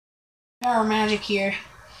Power Magic here,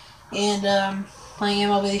 and playing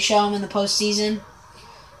MLB The Show. I'm in the postseason.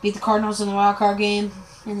 Beat the Cardinals in the wild card game.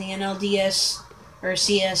 In the NLDS or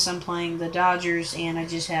CS, I'm playing the Dodgers, and I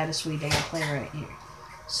just had a sweet day. I play right here.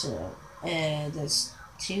 So that's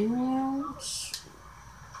 2 outs.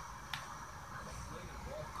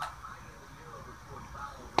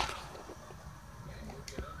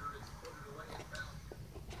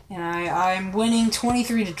 And I'm winning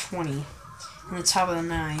 23-20 in the top of the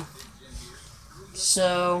 9th.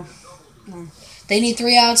 So they need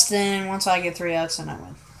 3 outs. Then once I get 3 outs, then I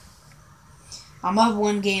win. I'm up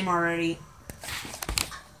 1 game already.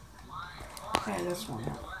 Okay, that's 1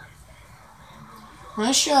 out.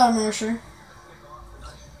 Nice shot, Mercer.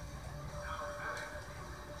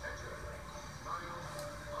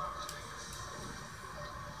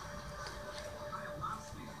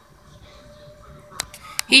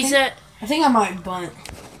 I think I might bunt.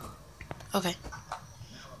 Okay.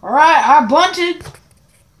 Alright, I bunted.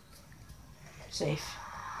 Safe.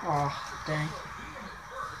 Oh, dang.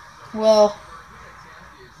 Well.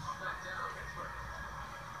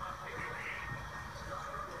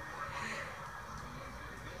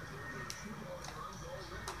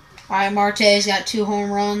 Alright, Marte's got 2 home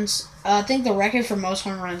runs. I think the record for most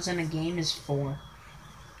home runs in a game is 4.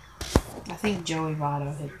 I think Joey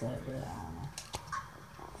Votto hit that, but I don't know.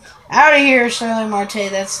 Out of here, Starling Marte.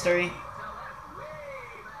 That's 3.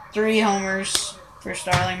 3 homers for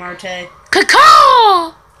Starling Marte.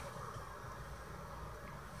 Caw!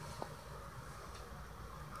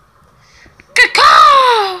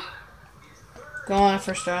 Caw! Going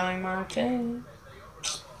for Starling Marte.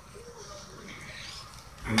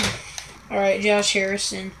 Alright, Josh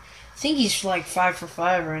Harrison. I think he's like 5 for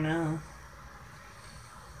 5 right now.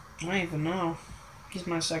 I don't even know. He's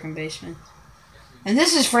my second baseman. And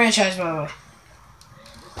this is franchise, by the way.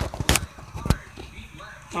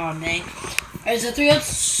 Oh, dang. Alright, is that 3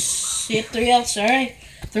 outs? Yep, 3 outs. Alright.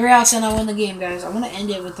 3 outs and I win the game, guys. I'm going to end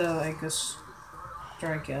it with a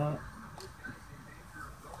strikeout.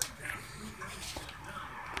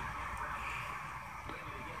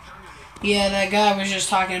 Yeah, that guy was just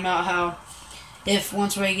talking about how if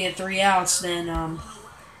once we get 3 outs, then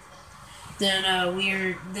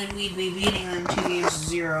we'd be beating them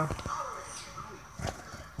 2-0.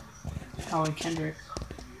 Howie Kendrick.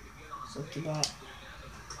 So to that.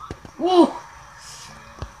 Woo!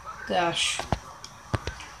 Gosh.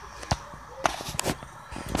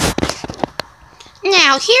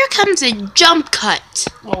 Now here comes a jump cut.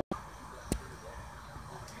 Oh.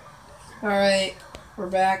 Alright, we're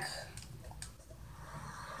back.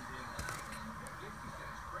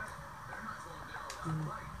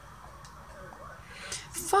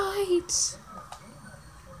 Fight.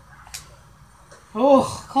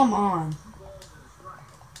 Oh, come on.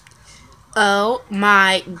 Oh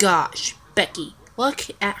my gosh, Becky. Look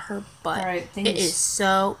at her butt. Alright, it is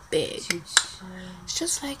so big. It's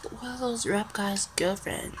just like one of those rap guys'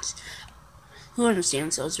 girlfriends. Who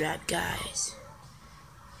understands those rap guys?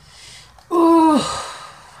 Ooh.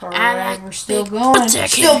 Alright, we're still going.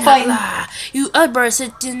 Still fighting. You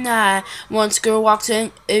utburst deny. Once girl walks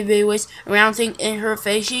in, everybody waits around thing in her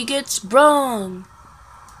face, she gets brung.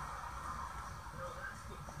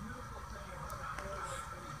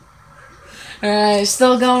 Alright,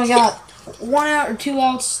 still going. We got 1 out or 2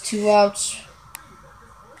 outs. 2 outs.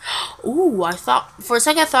 Ooh, for a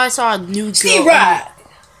second I thought I saw a new girl. Steve Right.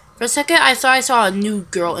 For a second I thought I saw a new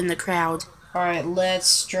girl in the crowd. Alright, let's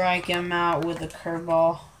strike him out with a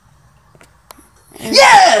curveball.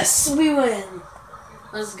 Yes! We win!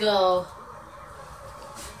 Let's go.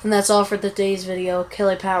 And that's all for today's video.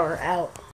 Kelly Power out.